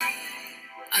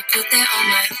I put that on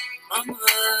my mama,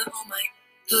 on my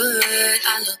hood.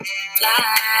 I look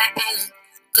fly, I look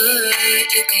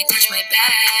good. You can't touch my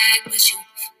bag, but you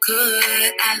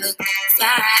could. I look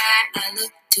fly, I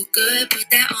look too good. Put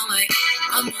that on my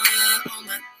mama, on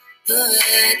my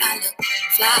hood. I look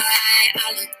fly,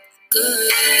 I look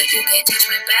good. You can't touch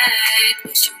my bag,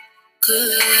 but you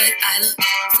could. I look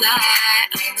fly,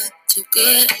 I look too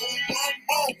good.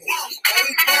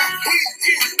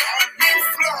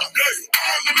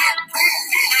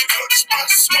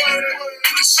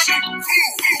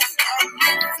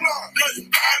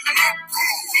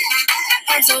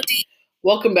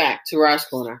 Welcome back to Ra's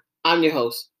Corner. I'm your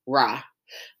host, Ra.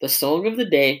 The song of the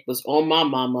day was On My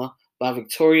Mama by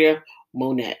Victoria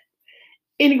Monet.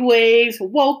 Anyways,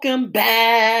 welcome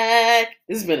back.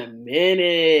 It's been a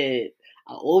minute.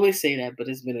 I always say that, but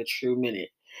it's been a true minute.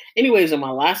 Anyways, on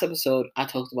my last episode, I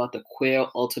talked about the queer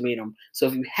ultimatum. So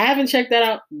if you haven't checked that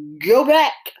out, go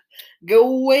back.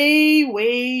 Go way,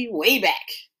 way, way back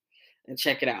and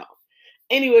check it out.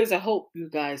 Anyways, I hope you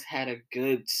guys had a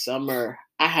good summer.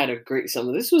 I had a great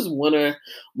summer. This was one of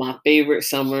my favorite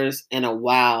summers in a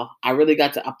while. I really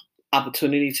got the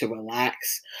opportunity to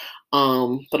relax.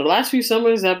 For the last few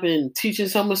summers, I've been teaching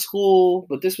summer school,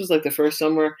 but this was like the first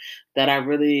summer that I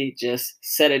really just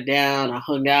set it down. I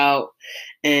hung out,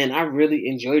 and I really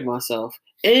enjoyed myself.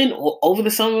 And over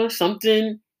the summer,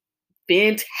 something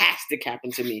fantastic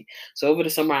happened to me. So over the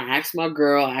summer, I asked my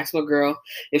girl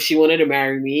if she wanted to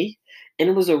marry me. And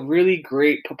it was a really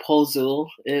great proposal.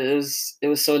 It was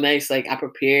so nice. Like I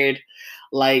prepared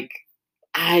for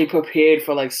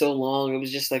like so long. It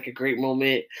was just like a great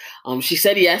moment. She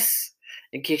said yes.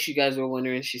 In case you guys were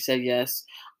wondering, she said yes.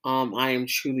 I am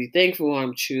truly thankful.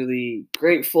 I'm truly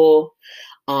grateful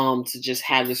to just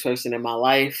have this person in my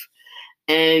life.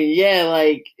 And yeah,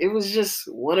 like it was just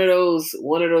one of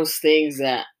those things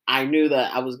that I knew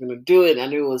that I was gonna do it. I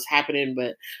knew it was happening,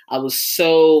 but I was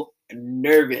so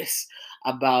nervous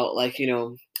about life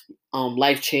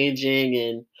changing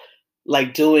and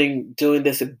like doing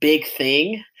this big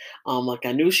thing. Like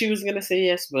I knew she was gonna say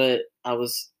yes, but I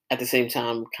was at the same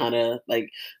time kind of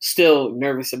like still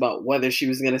nervous about whether she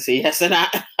was gonna say yes or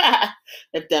not,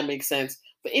 if that makes sense.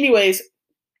 But anyways,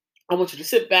 I want you to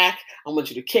sit back. I want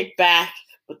you to kick back.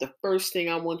 But the first thing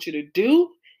I want you to do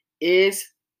is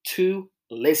to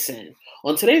listen.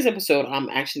 On today's episode, I'm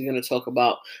actually going to talk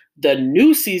about the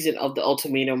new season of The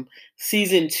Ultimatum,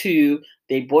 season 2.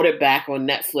 They brought it back on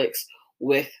Netflix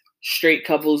with straight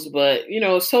couples, but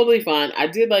it's totally fine. I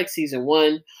did like season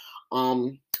 1.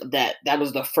 That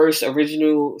was the first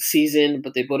original season,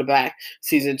 but they brought it back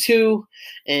season 2,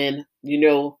 and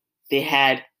they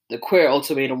had the queer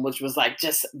ultimatum, which was like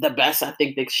just the best. I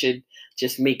think they should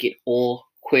just make it all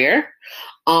queer.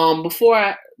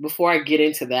 Before I get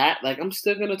into that, like I'm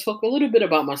still gonna talk a little bit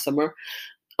about my summer.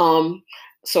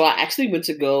 So I actually went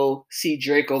to go see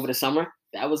Drake over the summer.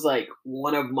 That was like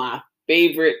one of my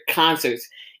favorite concerts.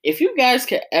 If you guys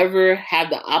could ever have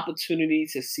the opportunity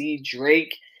to see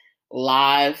Drake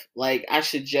live, like I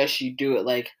suggest you do it.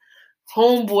 Like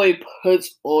Homeboy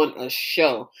puts on a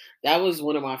show. That was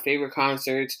one of my favorite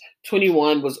concerts.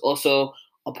 21 was also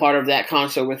a part of that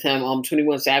concert with him.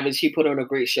 21 Savage, he put on a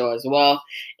great show as well.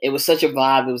 It was such a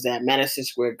vibe. It was at Madison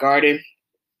Square Garden.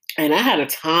 And I had a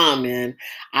time, man.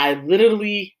 I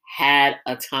literally had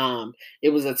a time.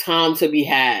 It was a time to be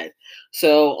had.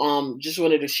 So just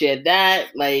wanted to share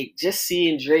that. Like just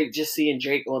seeing Drake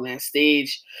on that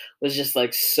stage was just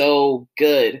like so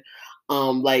good.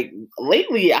 Like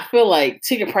lately I feel like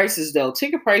ticket prices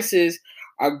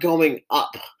are going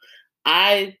up.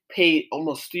 I paid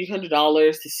almost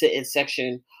 $300 to sit in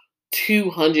section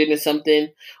 200 and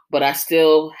something, but I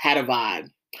still had a vibe.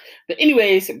 But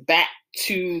anyways, back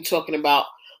to talking about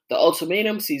The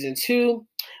Ultimatum season 2.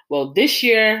 Well, this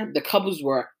year the couples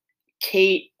were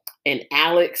Kate and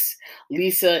Alex,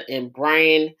 Lisa and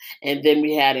Brian, and then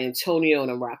we had Antonio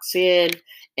and Roxanne,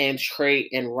 and Trey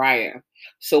and Raya.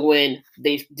 So when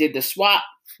they did the swap,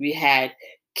 we had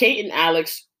Kate and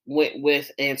Alex went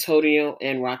with Antonio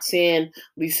and Roxanne.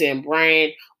 Lisa and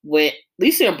Brian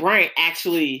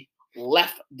actually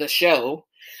left the show.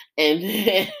 And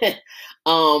then,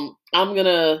 I'm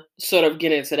gonna sort of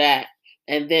get into that.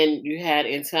 And then you had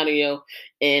Antonio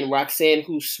and Roxanne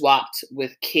who swapped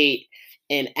with Kate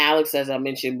and Alex, as I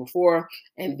mentioned before.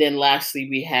 And then lastly,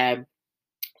 we had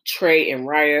Trey and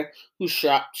Raya who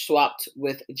swapped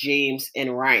with James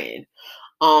and Ryan.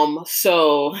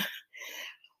 So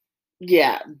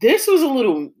yeah, this was a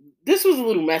little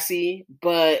messy,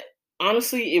 but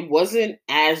honestly, it wasn't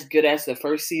as good as the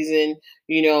first season.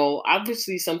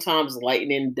 Obviously, sometimes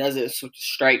lightning doesn't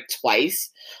strike twice.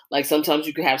 Like sometimes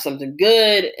you could have something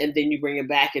good, and then you bring it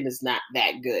back, and it's not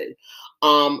that good.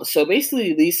 So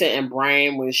basically, Lisa and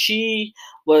Brian, when she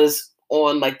was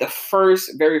on like the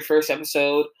very first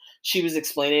episode, she was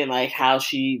explaining like how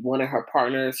she wanted her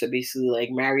partner to basically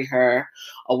like marry her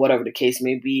or whatever the case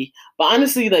may be. But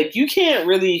honestly, like you can't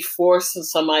really force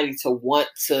somebody to want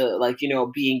to like,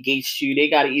 be engaged to you.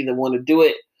 They gotta either want to do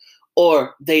it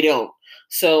or they don't.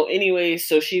 So anyway,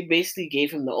 so she basically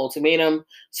gave him the ultimatum.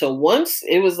 So once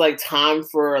it was like time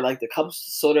for like the couples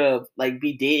to sort of like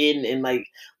be dating and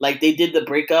like they did the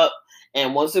breakup,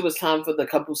 and once it was time for the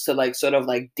couples to like sort of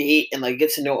like date and like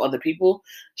get to know other people,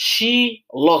 she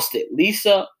lost it.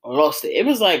 Lisa lost it. It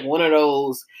was like one of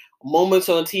those moments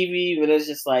on TV when it's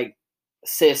just like,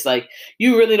 sis, like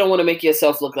you really don't want to make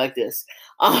yourself look like this.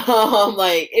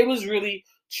 Like it was really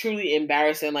truly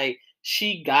embarrassing. Like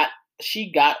she got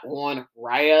on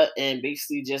Raya and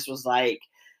basically just was like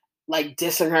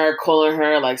dissing her, calling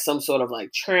her like some sort of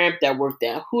like tramp that worked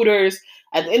at Hooters.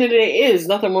 At the end of the day, it is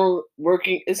nothing wrong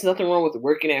working. It's nothing wrong with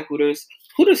working at Hooters.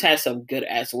 Hooters has some good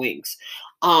ass wings.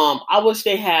 I wish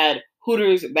they had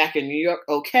Hooters back in New York.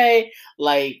 Okay,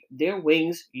 like their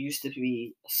wings used to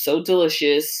be so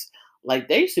delicious. Like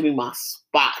they used to be my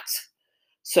spot.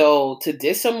 So to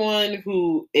diss someone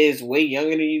who is way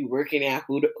younger than you working at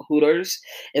Hooters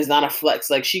is not a flex.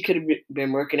 Like she could have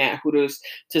been working at Hooters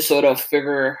to sort of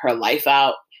figure her life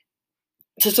out,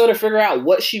 to sort of figure out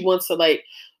what she wants to like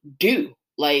do.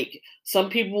 Like some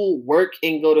people work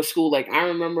and go to school. Like I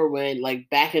remember when like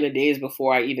back in the days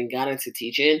before I even got into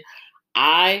teaching,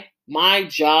 my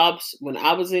jobs when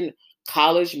I was in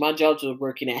college, my jobs was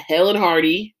working at Helen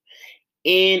Hardy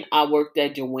and I worked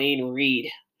at Dwayne Reed.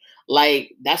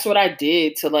 Like that's what I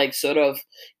did to like sort of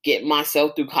get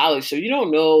myself through college. So you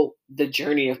don't know the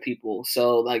journey of people.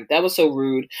 So like that was so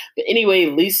rude. But anyway,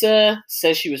 Lisa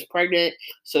said she was pregnant,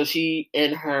 so she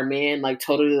and her man like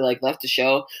totally like left the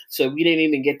show. So we didn't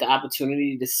even get the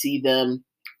opportunity to see them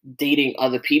dating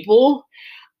other people.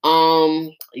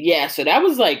 Yeah, so that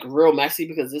was like real messy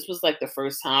because this was like the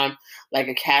first time like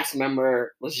a cast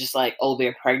member was just like, oh,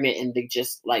 they're pregnant and they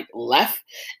just like left.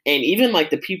 And even like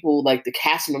the people, like the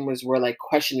cast members were like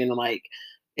questioning like,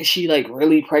 is she like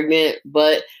really pregnant?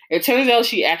 But it turns out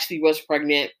she actually was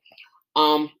pregnant.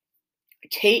 Um,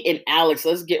 Kate and Alex,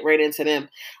 let's get right into them.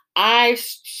 I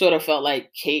sort of felt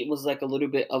like Kate was like a little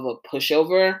bit of a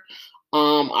pushover.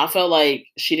 I felt like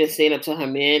she didn't stand up to her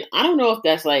man. I don't know if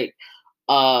that's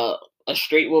uh a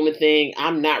straight woman thing.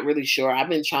 I'm not really sure. I've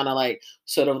been trying to like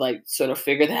sort of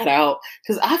figure that out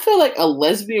because I feel like a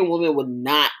lesbian woman would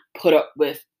not put up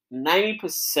with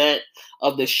 90%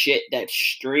 of the shit that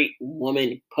straight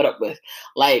women put up with.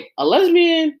 Like a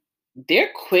lesbian, they're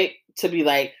quick to be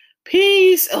like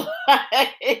peace.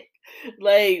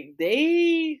 like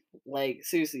they like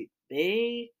seriously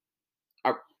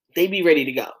are they be ready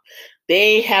to go.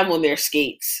 They have on their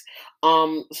skates.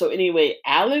 So anyway,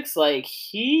 Alex, like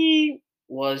he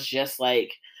was just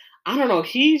like, I don't know,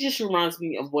 he just reminds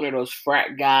me of one of those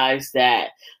frat guys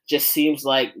that just seems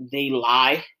like they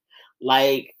lie.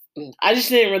 Like I just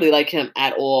didn't really like him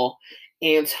at all.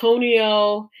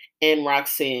 Antonio and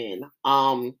Roxanne.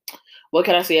 What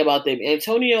can I say about them?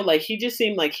 Antonio, like he just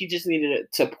seemed like he just needed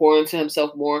to pour into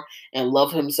himself more and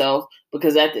love himself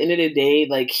because at the end of the day,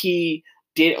 like he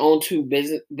did own two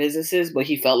businesses, but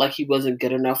he felt like he wasn't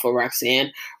good enough for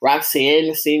Roxanne.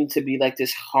 Roxanne seemed to be like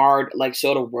this hard, like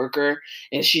sort of worker,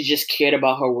 and she just cared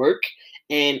about her work,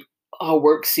 and her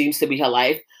work seems to be her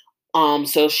life.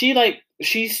 So she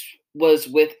was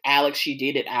with Alex. She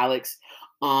dated Alex,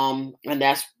 and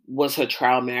that was her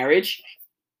trial marriage.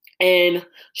 And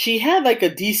she had like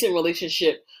a decent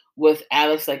relationship with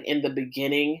Alex like in the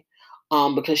beginning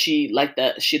because she liked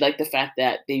the fact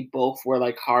that they both were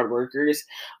like hard workers,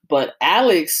 but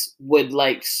Alex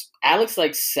like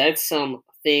said some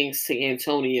things to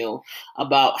Antonio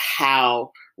about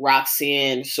how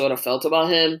Roxanne sort of felt about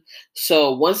him.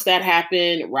 So once that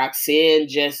happened, Roxanne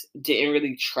just didn't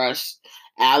really trust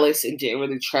Alex and didn't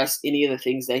really trust any of the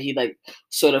things that he like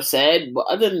sort of said. But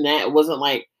other than that, it wasn't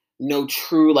like no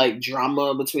true like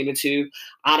drama between the two.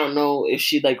 I don't know if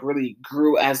she like really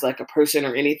grew as like a person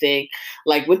or anything.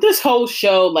 Like with this whole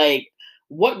show, like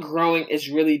what growing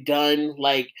is really done.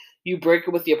 Like you break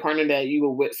up with your partner that you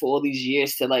were with for all these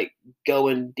years to like go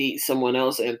and date someone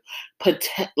else and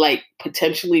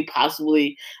potentially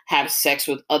possibly have sex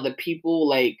with other people.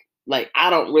 Like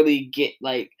I don't really get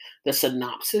like the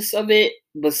synopsis of it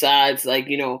besides like,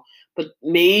 but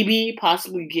maybe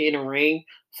possibly getting a ring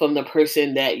from the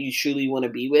person that you truly want to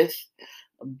be with.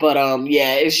 But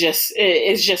yeah, it's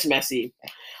just messy.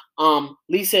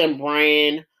 Lisa and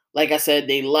Brian, like I said,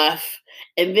 they left,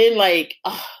 and then like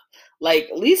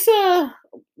Lisa,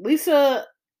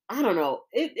 I don't know.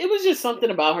 It was just something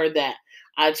about her that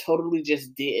I totally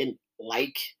just didn't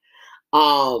like.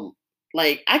 Um,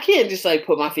 like I can't just like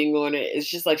put my finger on it. It's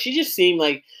just like she just seemed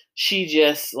like she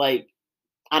just like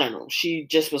I don't know. She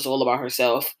just was all about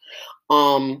herself.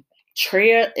 Um,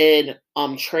 Trey and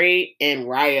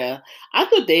Raya, I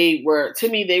thought they were to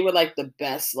me they were like the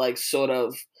best like sort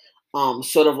of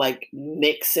like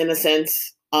mix in a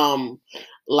sense.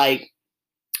 Like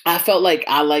I felt like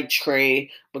I liked Trey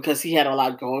because he had a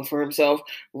lot going for himself.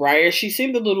 Raya, she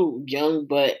seemed a little young,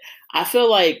 but I feel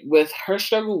like with her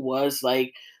struggle was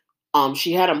like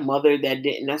she had a mother that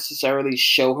didn't necessarily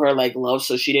show her like love,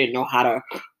 so she didn't know how to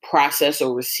process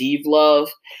or receive love.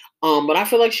 But I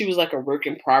feel like she was like a work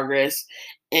in progress.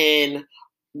 And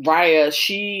Raya,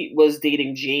 she was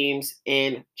dating James,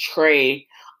 and Trey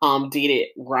dated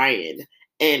Ryan.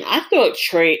 And I thought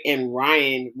Trey and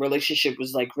Ryan relationship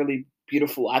was like really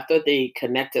beautiful. I thought they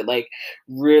connected like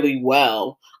really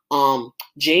well.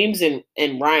 James and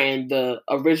Ryan, the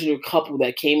original couple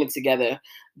that came in together,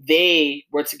 they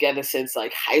were together since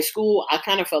like high school. I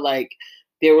kind of felt like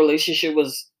their relationship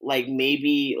was like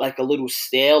maybe like a little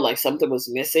stale, like something was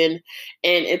missing.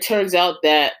 And it turns out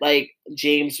that like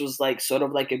James was like sort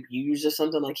of like abused or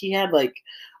something. Like he had like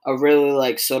a really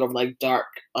like sort of like dark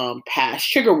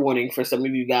past. Trigger warning for some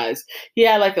of you guys. He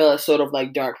had like a sort of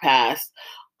like dark past.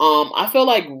 I feel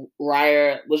like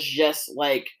Raya was just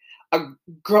a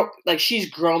like she's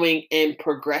growing and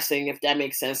progressing, if that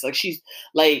makes sense. Like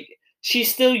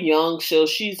she's still young, so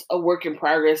she's a work in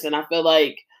progress. And I feel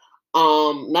like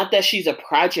not that she's a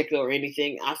project or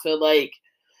anything. I feel like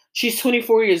she's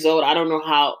 24 years old. I don't know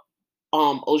how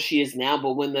old she is now,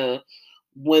 but when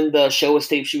the show was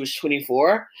taped, she was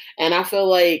 24. And I feel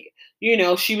like, you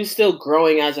know, she was still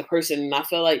growing as a person. And I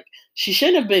feel like she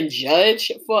shouldn't have been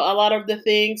judged for a lot of the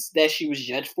things that she was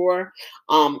judged for,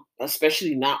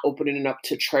 especially not opening it up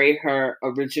to Trey, her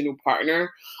original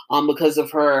partner, because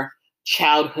of her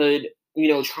childhood, you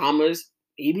know, traumas.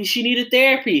 Maybe she needed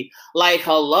therapy. Like,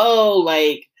 hello,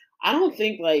 like, I don't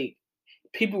think like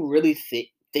people really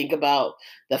think about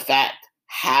the fact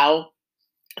how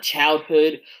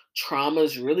childhood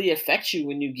traumas really affect you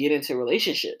when you get into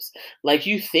relationships. Like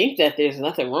you think that there's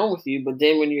nothing wrong with you, but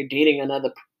then when you're dating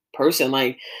another person,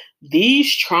 like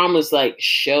these traumas like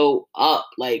show up.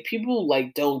 Like people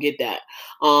like don't get that.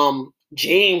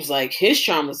 James, like his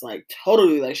traumas like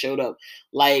totally like showed up.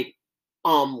 Like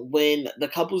when the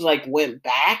couples like went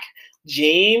back,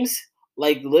 James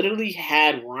like literally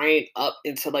had Ryan up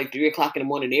until like 3 o'clock in the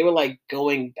morning. They were like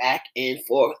going back and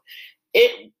forth.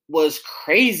 It was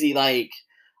crazy. Like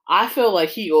I feel like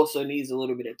he also needs a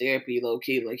little bit of therapy, low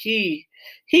key. Like he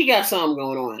got something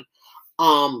going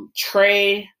on.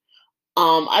 Trey,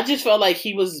 I just felt like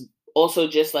he was also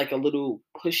just like a little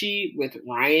pushy with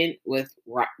Ryan with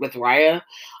Raya.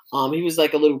 He was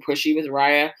like a little pushy with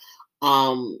Raya.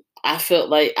 I felt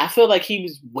like he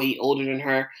was way older than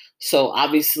her, so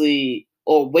obviously,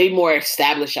 or way more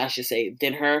established, I should say,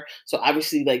 than her. So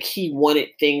obviously, like he wanted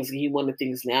things, and he wanted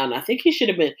things now, and I think he should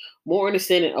have been more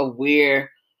understanding of where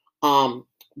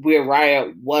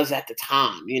Raya was at the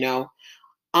time, you know.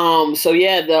 So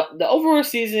yeah, the overall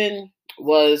season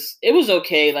was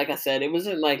okay. Like I said, it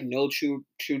wasn't like no true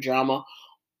drama.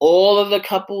 All of the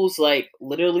couples like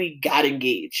literally got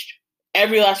engaged.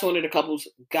 Every last one of the couples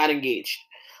got engaged.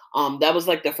 That was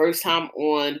like the first time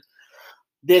on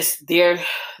this their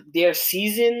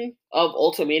season of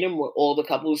Ultimatum where all the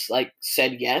couples like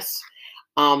said yes.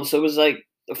 So it was like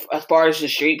as far as the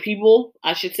straight people,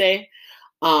 I should say.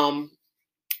 Um,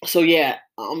 so yeah,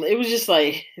 it was just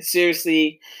like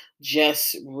seriously,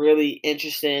 just really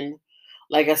interesting.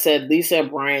 Like I said, Lisa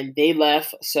and Brian they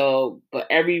left, so but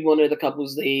every one of the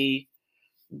couples they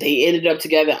ended up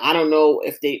together. I don't know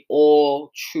if they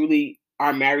all truly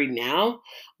are married now,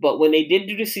 but when they did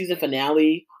do the season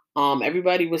finale,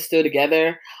 everybody was still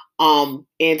together.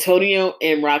 Antonio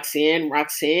and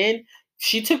Roxanne,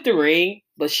 she took the ring,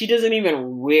 but she doesn't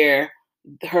even wear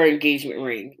her engagement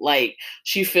ring. Like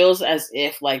she feels as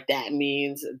if like that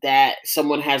means that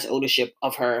someone has ownership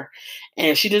of her,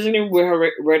 and she doesn't even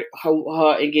wear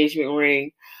her engagement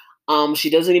ring.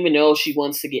 She doesn't even know if she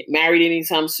wants to get married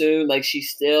anytime soon. Like she's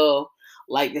still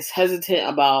like is hesitant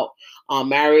about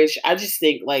marriage. I just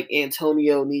think like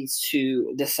Antonio needs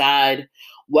to decide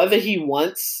whether he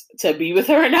wants to be with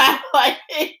her or not. Like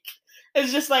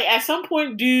it's just like at some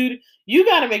point, dude, you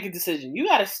gotta make a decision. You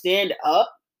gotta stand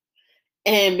up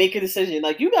and make a decision.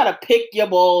 Like you gotta pick your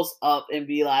balls up and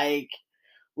be like,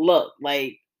 look,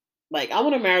 like I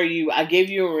want to marry you. I gave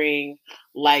you a ring.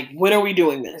 Like, when are we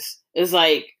doing this? It's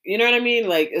like, you know what I mean?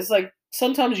 Like, it's like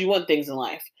sometimes you want things in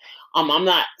life. I'm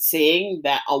not saying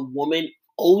that a woman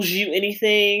owes you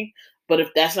anything, but if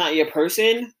that's not your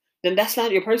person, then that's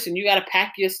not your person. You got to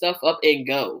pack your stuff up and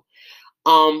go.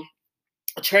 Um,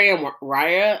 Trey and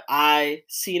Raya, I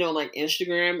seen on like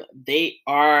Instagram, they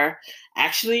are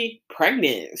actually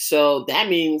pregnant. So that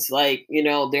means like,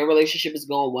 their relationship is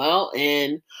going well.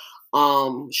 And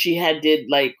she had did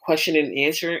like question and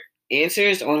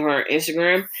answers on her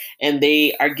Instagram, and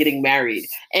they are getting married.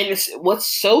 And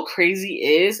what's so crazy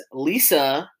is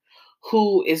Lisa,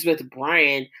 who is with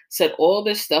Brian, said all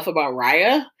this stuff about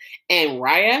Raya, and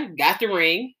Raya got the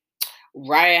ring.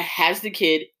 Raya has the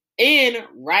kid, and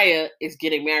Raya is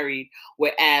getting married,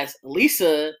 whereas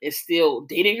Lisa is still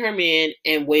dating her man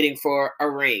and waiting for a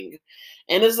ring.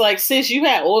 And it's like, sis, you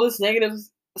had all this negative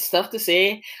stuff to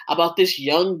say about this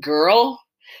young girl,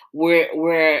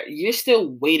 where you're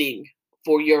still waiting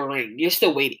for your ring. You're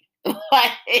still waiting.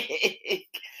 Like,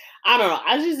 I don't know.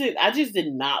 I just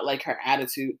did not like her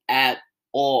attitude at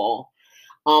all.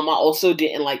 I also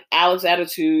didn't like Alex's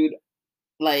attitude.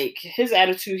 Like, his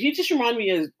attitude, he just reminded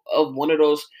me of one of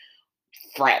those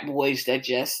frat boys that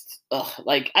just,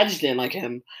 like, I just didn't like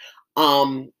him.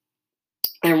 Um,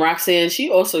 and Roxanne, she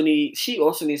also needs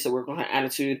to work on her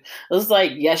attitude. It's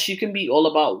like, yes, you can be all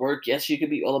about work. Yes, you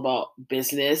can be all about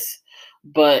business,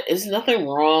 but there's nothing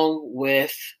wrong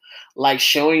with like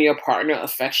showing your partner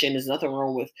affection. There's nothing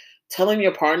wrong with telling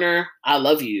your partner, I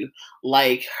love you.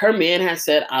 Like, her man has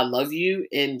said, I love you,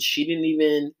 and she didn't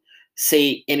even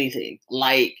say anything.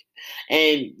 Like,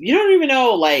 and you don't even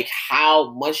know like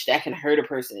how much that can hurt a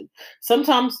person.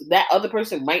 Sometimes that other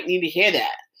person might need to hear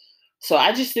that. So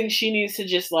I just think she needs to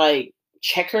just like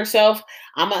check herself.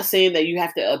 I'm not saying that you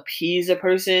have to appease a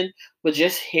person, but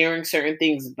just hearing certain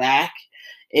things back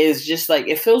is just like,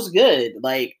 it feels good.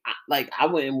 Like I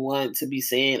wouldn't want to be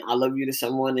saying I love you to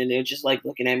someone and they're just like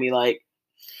looking at me like,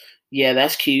 yeah,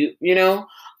 that's cute.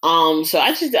 So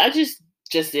I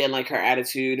just didn't like her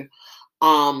attitude.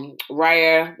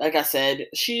 Raya, like I said,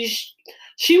 she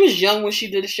was young when she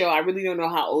did the show. I really don't know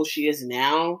how old she is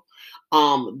now.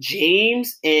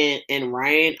 James and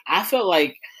Ryan, I felt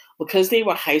like because they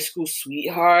were high school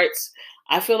sweethearts,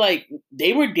 I feel like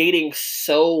they were dating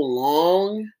so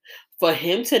long for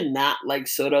him to not like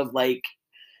sort of like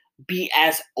be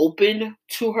as open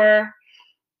to her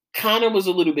kind of was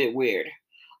a little bit weird.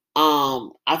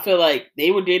 I feel like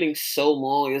they were dating so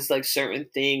long. It's like certain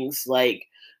things like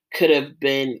could have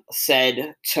been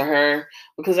said to her,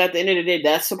 because at the end of the day,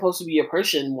 that's supposed to be your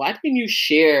person. Why didn't you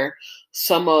share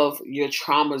some of your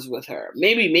traumas with her?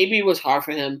 Maybe it was hard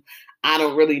for him. I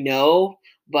don't really know,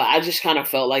 but I just kind of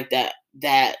felt like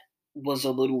that was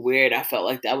a little weird. I felt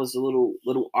like that was a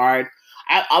little odd.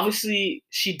 Obviously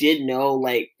she did know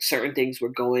like certain things were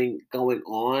going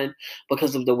on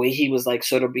because of the way he was like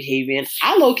sort of behaving.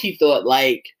 I low key thought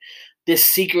like this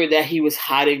secret that he was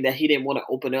hiding that he didn't want to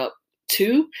open up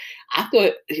to. I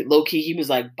thought low key he was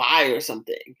like bi or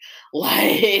something.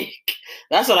 Like,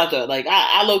 that's what I thought. Like,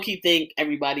 I low key think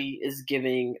everybody is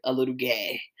giving a little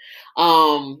gay.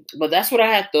 But that's what I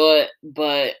had thought.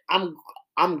 But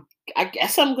I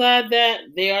guess I'm glad that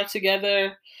they are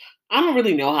together. I don't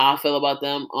really know how I feel about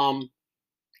them. I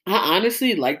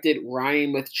honestly liked it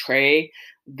Ryan with Trey.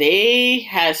 They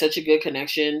had such a good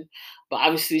connection, but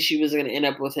obviously she was gonna end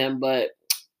up with him. But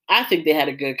I think they had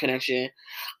a good connection.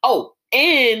 Oh,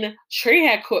 and Trey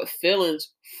had caught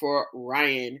feelings for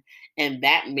Ryan, and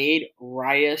that made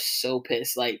Raya so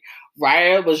pissed. Like,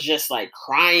 Raya was just like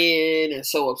crying and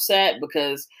so upset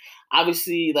because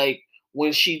obviously, like,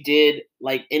 when she did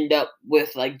like end up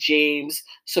with like James,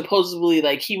 supposedly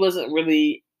like he wasn't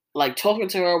really like talking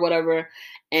to her or whatever,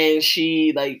 and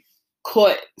she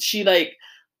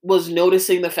was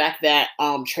noticing the fact that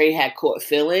Trey had caught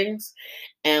feelings,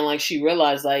 and like she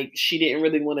realized like she didn't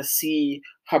really want to see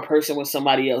her person with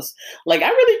somebody else. Like, I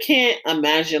really can't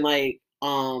imagine like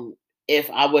if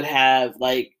I would have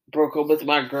like broke up with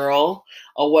my girl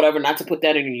or whatever, not to put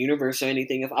that in the universe or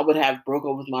anything. If I would have broke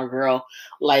up with my girl,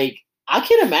 like, I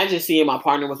can't imagine seeing my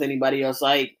partner with anybody else.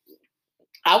 Like,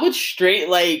 I would straight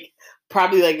like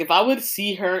probably like if I would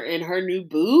see her and her new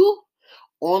boo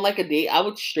on like a date, I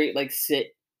would straight like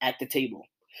sit at the table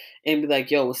and be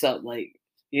like, yo, what's up? Like,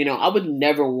 I would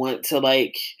never want to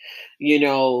like,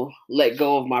 let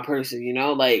go of my person,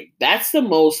 like that's the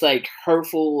most like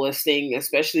hurtfulest thing,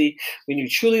 especially when you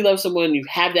truly love someone, you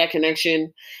have that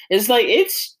connection. It's like,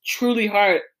 it's truly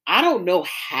hard. I don't know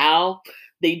how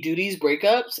they do these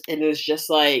breakups. And it's just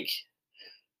like,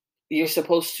 you're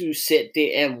supposed to sit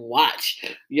there and watch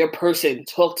your person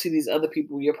talk to these other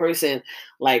people, your person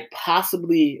like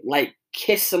possibly like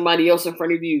kiss somebody else in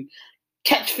front of you,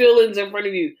 catch feelings in front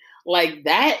of you. Like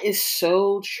that is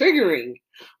so triggering.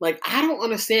 Like I don't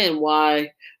understand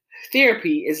why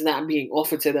therapy is not being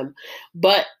offered to them.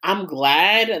 But I'm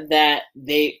glad that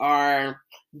they are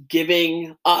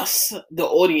giving us, the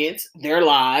audience, their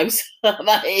lives.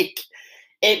 Like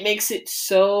it makes it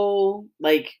so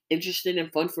like interesting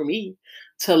and fun for me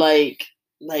to like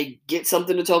get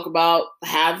something to talk about,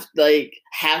 have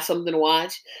something to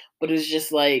watch. But it's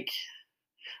just like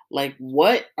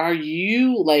what are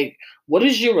you like what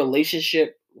is your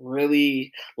relationship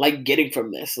really like getting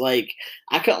from this? Like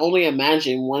I can only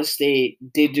imagine once they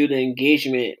did do the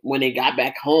engagement, when they got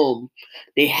back home,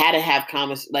 they had to have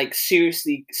like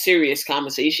serious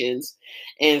conversations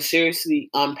and seriously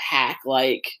unpack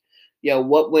like, yo,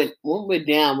 what went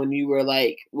down when you were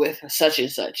like with such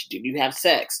and such? Did you have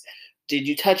sex? Did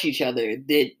you touch each other?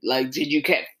 Did you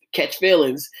catch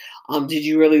feelings? Did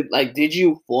you really like did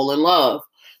you fall in love?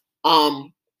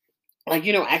 um like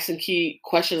asking key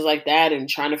questions like that and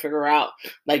trying to figure out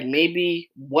like maybe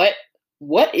what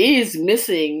is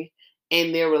missing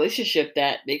in their relationship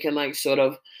that they can like sort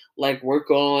of like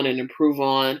work on and improve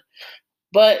on.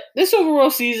 But this overall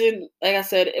season, like I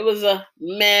said, it was a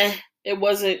meh. It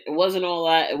wasn't all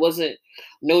that. It wasn't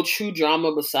no true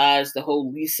drama besides the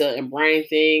whole Lisa and Brian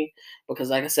thing. Because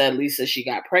like I said, Lisa, she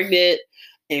got pregnant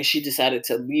and she decided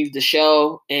to leave the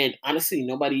show. And honestly,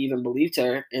 nobody even believed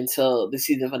her until the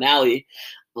season finale.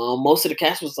 Most of the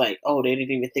cast was like, "Oh, they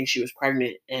didn't even think she was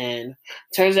pregnant," and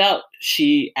turns out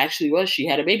she actually was. She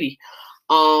had a baby.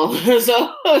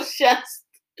 So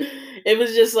it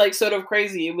was just like sort of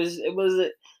crazy. It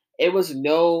was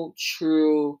no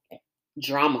true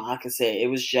drama, I could say. It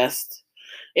was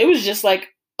just like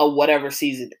a whatever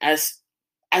season. As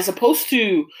opposed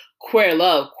to Queer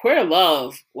Love. Queer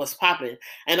Love was popping.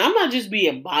 And I'm not just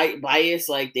being biased,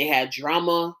 like they had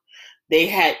drama. They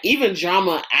had even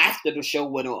drama after the show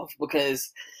went off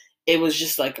because it was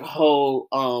just like a whole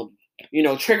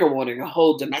trigger warning, a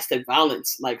whole domestic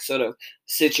violence like sort of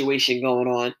situation going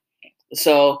on.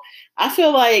 So I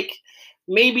feel like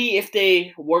maybe if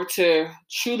they were to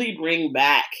truly bring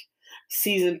back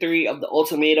season 3 of the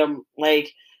Ultimatum,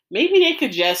 like maybe they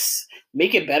could just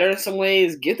make it better in some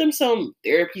ways, give them some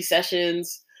therapy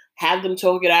sessions, have them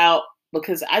talk it out,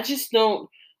 because I just don't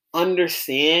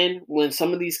understand when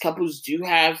some of these couples do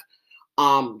have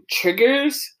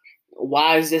triggers.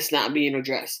 Why is this not being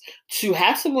addressed? To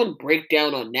have someone break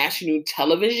down on national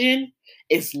television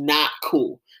is not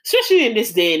cool, especially in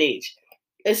this day and age.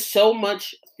 There's so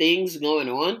much things going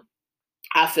on.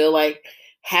 I feel like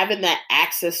having that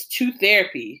access to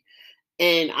therapy,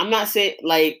 and I'm not saying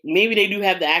like maybe they do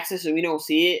have the access and we don't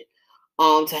see it.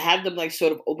 To have them like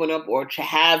sort of open up, or to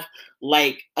have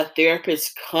like a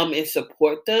therapist come and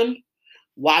support them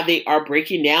while they are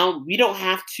breaking down. We don't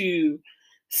have to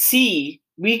see.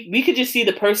 We could just see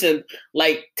the person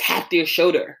like tap their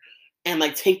shoulder and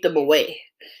like take them away,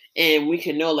 and we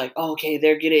can know like, oh, okay,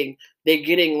 they're getting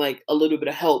like a little bit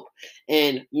of help.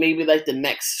 And maybe like the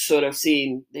next sort of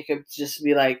scene, they could just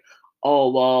be like,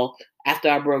 oh well, after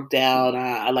I broke down,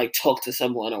 I like talked to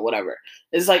someone or whatever.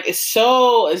 It's like it's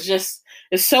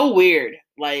so weird.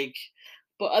 Like,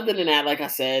 but other than that, like I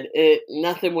said, it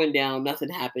nothing went down, nothing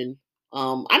happened.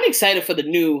 I'm excited for the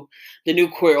new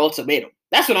Queer Ultimatum.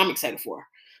 That's what I'm excited for.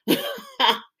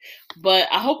 But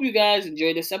I hope you guys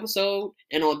enjoyed this episode.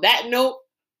 And on that note,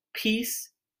 peace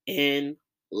and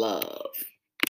love.